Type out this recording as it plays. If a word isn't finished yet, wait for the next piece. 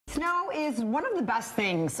Snow is one of the best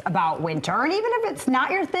things about winter, and even if it's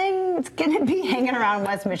not your thing, it's going to be hanging around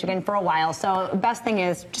West Michigan for a while, so the best thing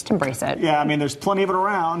is just embrace it. Yeah, I mean, there's plenty of it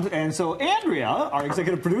around, and so Andrea, our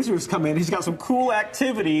executive producer, has come in. He's got some cool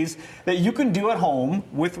activities that you can do at home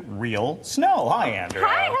with real snow. Hi, Andrea.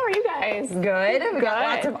 Hi, how are you guys? Good. We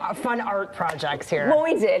got lots of fun art projects here. Well,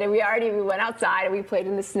 we did, and we went outside and we played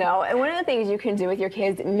in the snow, and one of the things you can do with your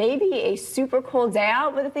kids, maybe a super cold day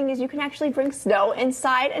out, but the thing is you can actually bring snow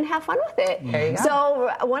inside and have fun with it. There you go.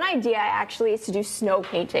 So one idea actually is to do snow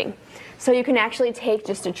painting. So you can actually take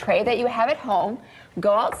just a tray that you have at home,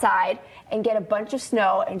 go outside and get a bunch of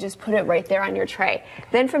snow and just put it right there on your tray.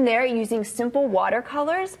 Then from there, using simple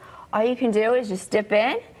watercolors, all you can do is just dip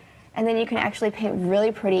in, and then you can actually paint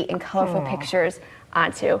really pretty and colorful pictures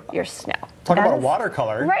onto your snow. Talk about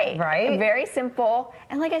watercolor. Right. Very simple.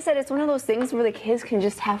 And like I said, it's one of those things where the kids can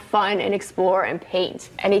just have fun and explore and paint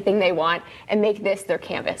anything they want and make this their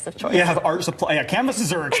canvas of choice. Yeah, have art supply. Yeah,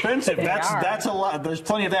 canvases are expensive. That's a lot. There's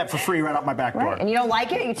plenty of that for free right out my back door. And you don't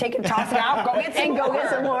like it, you take it, toss it out, go get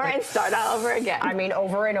some more and start all over again. I mean,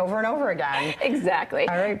 over and over and over again. Exactly.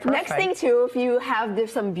 All right, perfect. Next thing too, if you have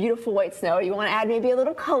some beautiful white snow, you want to add maybe a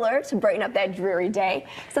little color to brighten up that dreary day.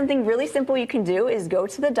 Something really simple you can do is go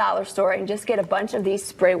to the dollar store and just get a bunch of these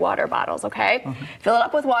spray water bottles, okay? Fill it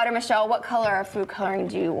up with water. Michelle, what color of food coloring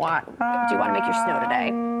do you want? Do you want to make your snow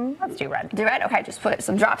today? Let's do red. Do red? Okay, just put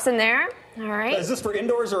some drops in there. All right. Is this for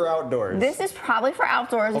indoors or outdoors? This is probably for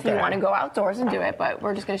outdoors if you want to go outdoors and do it, but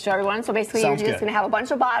we're just going to show everyone. So basically, you're just going to have a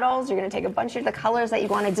bunch of bottles. You're going to take a bunch of the colors that you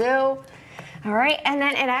want to do. All right, and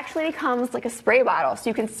then it actually becomes like a spray bottle. So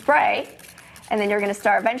you can spray, and then you're going to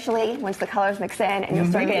start eventually, once the colors mix in, and you'll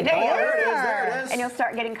start getting there it is. and you'll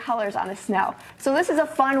start getting colors on the snow. So this is a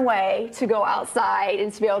fun way to go outside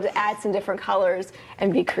and to be able to add some different colors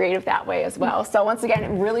and be creative that way as well. So once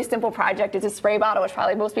again, really simple project. It's a spray bottle, which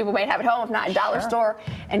probably most people might have at home, if not a dollar store,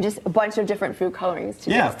 and just a bunch of different food colorings to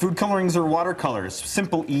do. Yeah, food colorings or watercolors.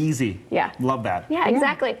 Simple, easy. Yeah. Love that. Yeah,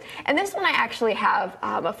 exactly. And this one I actually have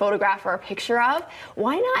a photograph or a picture of.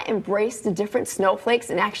 Why not embrace the different snowflakes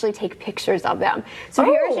and actually take pictures of them? So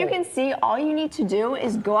here, as you can see, all you need to do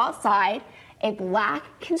is go outside, a black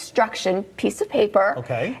construction piece of paper.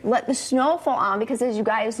 Okay. Let the snow fall on, because as you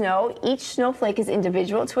guys know, each snowflake is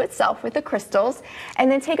individual to itself with the crystals.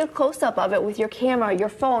 And then take a close-up of it with your camera, your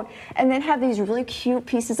phone, and then have these really cute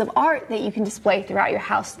pieces of art that you can display throughout your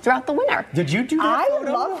house throughout the winter. Did you do that I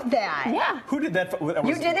photo? love that. Yeah. Who did that?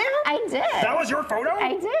 You did that? I did. That was your photo?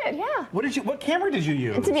 I did, yeah. What camera did you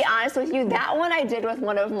use? And to be honest with you, that one I did with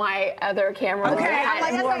one of my other cameras. Okay, I'm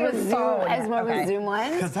like, that's not your phone. As more of a zoom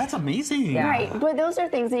lens. Because that's amazing. Yeah. Right, but those are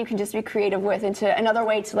things that you can just be creative with, into another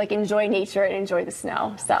way to like enjoy nature and enjoy the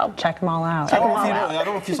snow. So Check them all out. I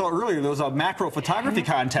don't know if you saw earlier, there was a macro photography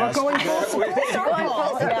contest. We're going full circle.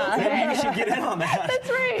 Maybe you should get in on that. That's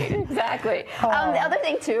right, exactly. The other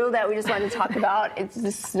thing too that we just wanted to talk about is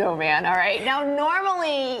the snowman. All right, now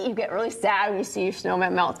normally you get really sad when you see your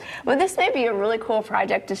snowman melt, but this may be a really cool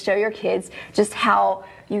project to show your kids just how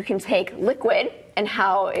you can take liquid and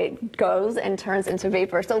how it goes and turns into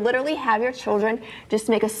vapor. So literally have your children just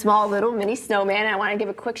make a small little mini snowman. And I want to give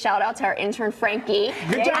a quick shout out to our intern Frankie.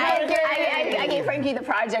 Good job, I gave Frankie the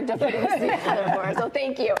project of putting this together for her, so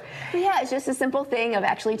thank you. But yeah, it's just a simple thing of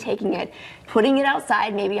actually taking it, putting it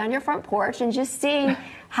outside, maybe on your front porch, and just seeing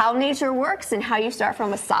how nature works and how you start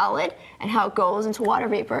from a solid and how it goes into water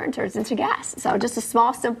vapor and turns into gas. So just a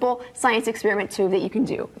small, simple science experiment too that you can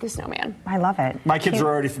do with the snowman. I love it. My kids are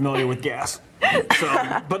already familiar with gas.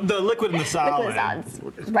 So, but the liquid and the solid. Liquid and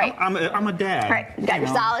solids, right. I'm a dad. Right, you got your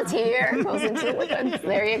solids here, goes into liquids.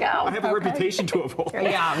 There you go. I have a reputation to uphold.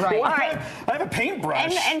 Yeah, right. All right. I have a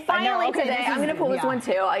paintbrush. And finally okay, today, I'm going to pull this one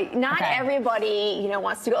too. Not everybody,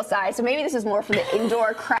 wants to go outside, so maybe this is more for the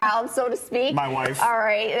indoor crowd, so to speak. My wife. All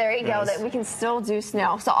right, there you go. Yes. That we can still do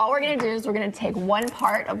snow. So all we're going to do is we're going to take one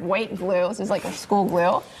part of white glue. This is like a school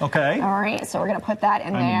glue. Okay. All right, so we're going to put that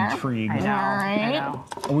in there. I'm intrigued. I know. All right. I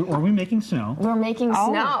know. Are we making snow? We're making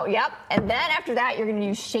snow, yep. And then after that, you're going to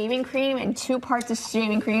use shaving cream and 2 parts of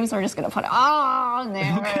shaving cream. So we're just going to put it all in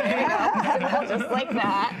there. There you go. Just like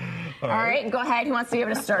that. All right, go ahead. Who wants to give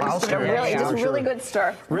it a stir? Just give it a really good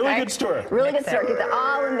stir. Really good stir. Really good stir. Get that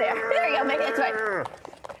all in there. There you go. Make it. That's right.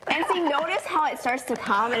 And see, notice how it starts to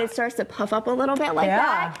come and it starts to puff up a little bit like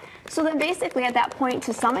that. So then basically at that point,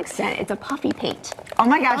 to some extent, it's a puffy paint. Oh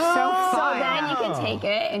my gosh, so So fun. then you can take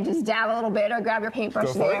it and just dab a little bit or grab your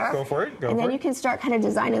paintbrush there. Go for it. And then you can start kind of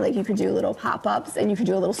designing, like you could do little pop-ups and you could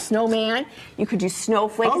do a little snowman. You could do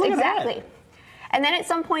snowflakes. Oh, look at that. Exactly. And then at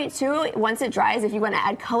some point too, once it dries, if you want to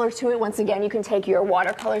add color to it, once again, you can take your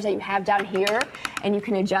watercolors that you have down here and you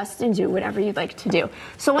can adjust and do whatever you'd like to do.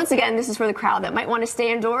 So once again, this is for the crowd that might want to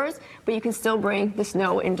stay indoors, but you can still bring the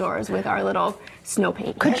snow indoors with our little snow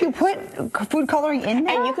paint. Could you put food coloring in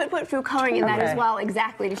there? And you could put food coloring in that as well,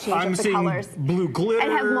 exactly, to change up the colors. Blue glitter.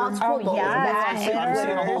 And have multiple goals. yes. I'm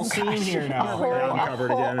seeing a whole scene here now.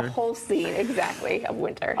 A whole scene, exactly, of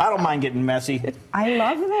winter. I don't mind getting messy. I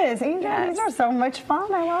love this, Angel. These are so much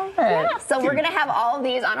fun. I love it. Yeah, so we're going to have all of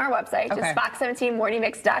these on our website, just Okay.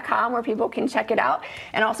 fox17morningmix.com, where people can check it out.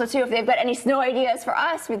 And also, too, if they've got any snow ideas for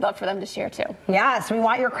us, we'd love for them to share, too. Yes, we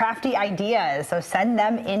want your crafty ideas, so send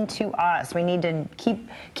them in to us. We need to keep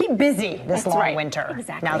busy this That's long right. winter.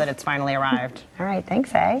 Exactly. Now that it's finally arrived. All right,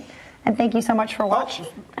 thanks, A. And thank you so much for watching.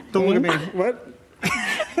 Don't look at me. What?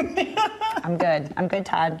 I'm good. I'm good,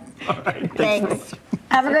 Todd. All right, Thanks.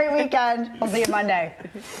 Have a great weekend. We'll see you Monday.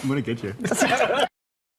 I'm going to get you.